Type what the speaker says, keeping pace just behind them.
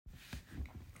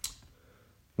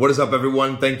What is up,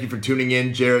 everyone? Thank you for tuning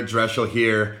in. Jarrett Dreschel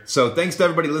here. So thanks to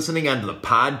everybody listening onto the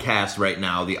podcast right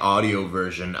now, the audio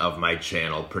version of my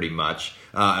channel, pretty much.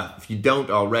 If you don't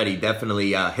already,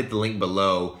 definitely hit the link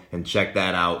below and check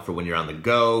that out for when you're on the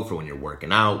go, for when you're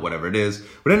working out, whatever it is.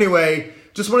 But anyway,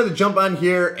 just wanted to jump on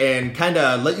here and kind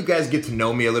of let you guys get to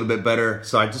know me a little bit better.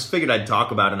 So I just figured I'd talk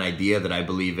about an idea that I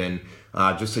believe in,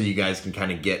 just so you guys can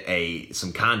kind of get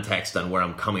some context on where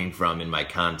I'm coming from in my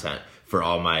content for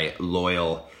all my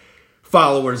loyal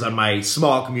followers on my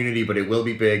small community, but it will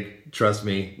be big. Trust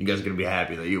me, you guys are going to be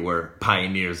happy that you were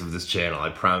pioneers of this channel. I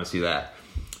promise you that.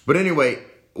 But anyway,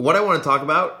 what I want to talk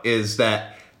about is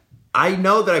that I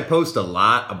know that I post a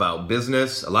lot about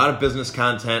business, a lot of business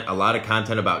content, a lot of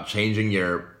content about changing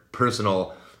your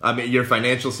your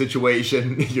financial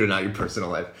situation. Not your personal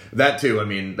life. That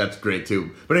too, that's great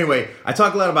too. But anyway, I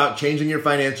talk a lot about changing your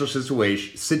financial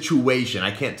situation.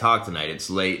 I can't talk tonight. It's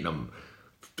late and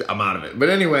I'm out of it.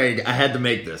 But anyway, I had to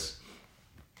make this.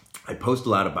 I post a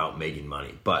lot about making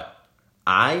money, but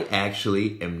I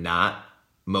actually am not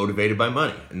motivated by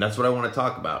money. And that's what I want to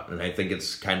talk about. And I think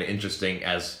it's kind of interesting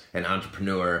as an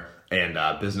entrepreneur and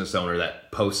a business owner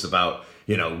that posts about,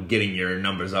 getting your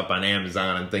numbers up on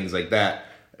Amazon and things like that.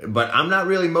 But I'm not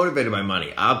really motivated by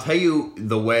money. I'll tell you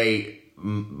the way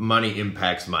money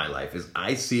impacts my life is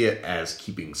I see it as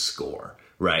keeping score,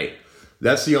 right?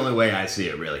 That's the only way I see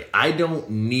it, really. I don't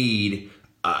need,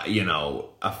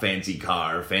 a fancy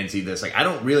car, fancy this. I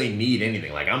don't really need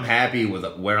anything. I'm happy with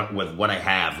what I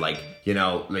have.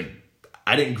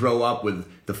 I didn't grow up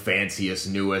with the fanciest,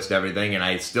 newest everything, and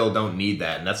I still don't need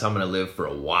that. And that's how I'm going to live for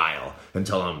a while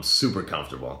until I'm super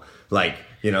comfortable.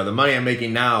 The money I'm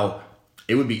making now,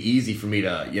 it would be easy for me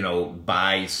to,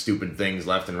 buy stupid things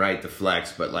left and right to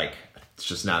flex, but it's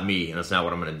just not me, and that's not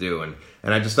what I'm going to do. And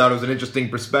I just thought it was an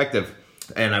interesting perspective.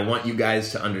 And I want you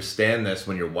guys to understand this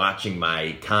when you're watching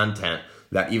my content,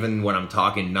 that even when I'm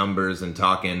talking numbers and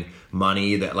talking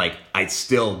money, that I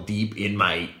still deep in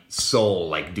my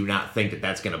soul, do not think that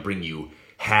that's going to bring you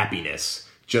happiness,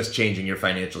 just changing your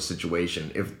financial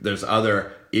situation. If there's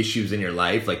other issues in your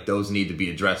life, those need to be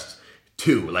addressed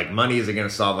too. Money isn't going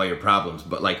to solve all your problems,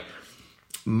 but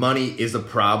money is a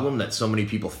problem that so many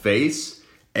people face.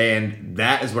 And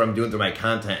that is what I'm doing through my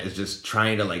content, is just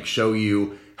trying to show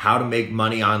you how to make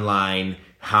money online,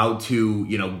 how to,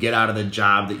 get out of the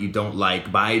job that you don't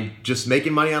like by just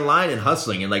making money online and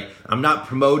hustling. And I'm not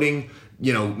promoting,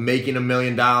 making $1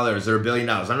 million or $1 billion.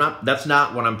 That's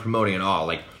not what I'm promoting at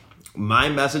all. My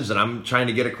message that I'm trying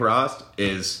to get across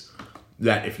is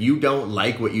that if you don't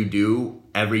like what you do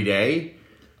every day,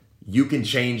 you can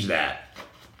change that.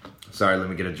 Sorry, let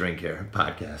me get a drink here.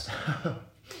 Podcast.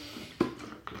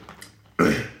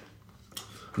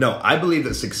 No, I believe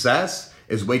that success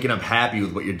is waking up happy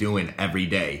with what you're doing every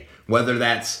day. Whether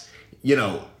that's,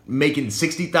 making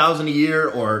 $60,000 a year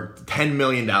or $10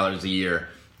 million a year,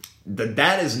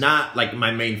 that is not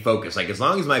my main focus. As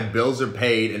long as my bills are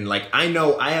paid and I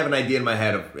know I have an idea in my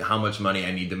head of how much money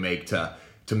I need to make to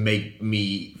make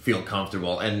me feel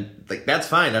comfortable, and that's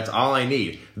fine. That's all I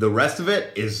need. The rest of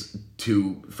it is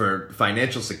for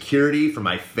financial security for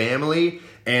my family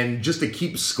and just to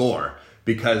keep score,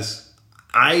 because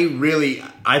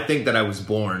I think that I was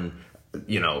born,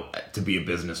 to be a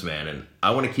businessman, and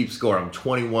I want to keep score. I'm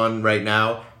 21 right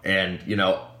now, and,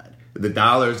 the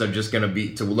dollars are just going to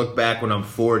be, to look back when I'm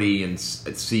 40 and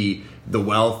see the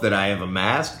wealth that I have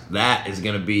amassed, that is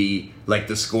going to be the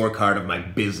scorecard of my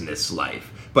business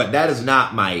life. But that is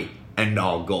not my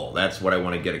end-all goal. That's what I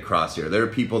want to get across here. There are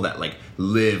people that,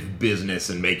 live business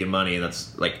and making money, and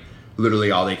that's,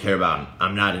 literally all they care about.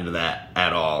 I'm not into that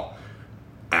at all.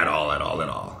 At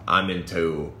all. I'm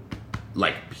into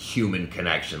human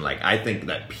connection. I think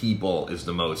that people is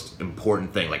the most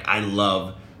important thing. I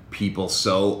love people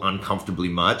so uncomfortably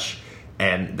much,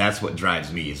 and that's what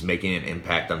drives me, is making an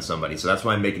impact on somebody. So that's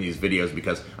why I'm making these videos,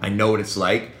 because I know what it's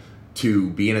like to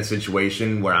be in a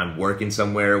situation where I'm working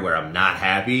somewhere where I'm not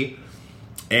happy,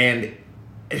 and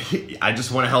I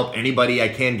just want to help anybody I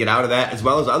can get out of that, as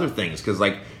well as other things, because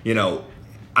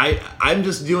I'm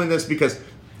just doing this because,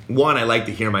 one, I like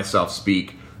to hear myself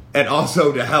speak, and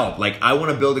also to help. I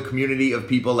want to build a community of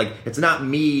people. It's not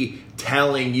me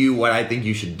telling you what I think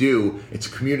you should do. It's a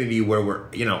community where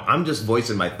I'm just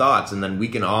voicing my thoughts, and then we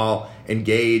can all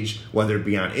engage, whether it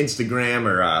be on Instagram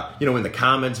or, in the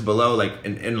comments below,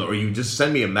 or you just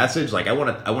send me a message. I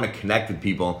want to connect with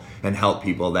people and help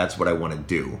people. That's what I want to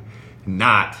do,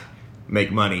 not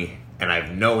make money. And I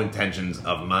have no intentions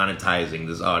of monetizing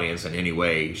this audience in any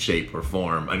way, shape, or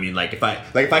form.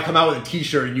 If I come out with a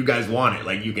T-shirt and you guys want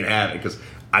it, you can have it, because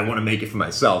I want to make it for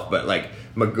myself. But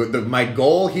my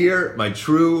goal here, my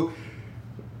true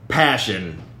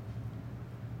passion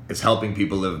is helping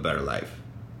people live a better life.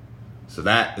 So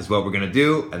that is what we're going to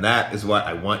do, and that is what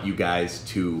I want you guys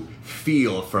to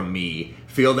feel from me.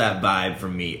 Feel that vibe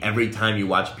from me every time you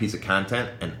watch a piece of content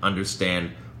and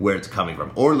understand where it's coming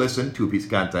from. Or listen to a piece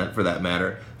of content, for that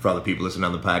matter. For all the people listening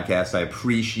on the podcast, I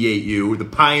appreciate you, the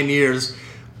pioneers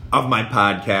of my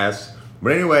podcast.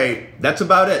 But anyway, that's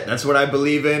about it. That's what I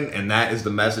believe in, and that is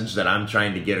the message that I'm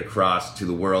trying to get across to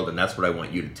the world, and that's what I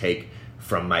want you to take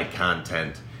from my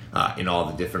content in all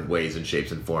the different ways and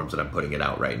shapes and forms that I'm putting it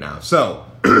out right now. So,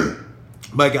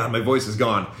 my God, my voice is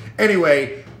gone.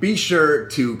 Anyway, be sure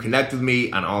to connect with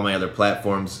me on all my other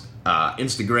platforms,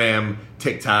 Instagram,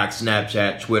 TikTok,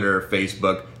 Snapchat, Twitter,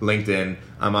 Facebook, LinkedIn.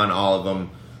 I'm on all of them.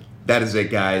 That is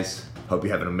it, guys. Hope you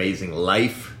have an amazing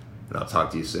life, and I'll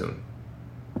talk to you soon.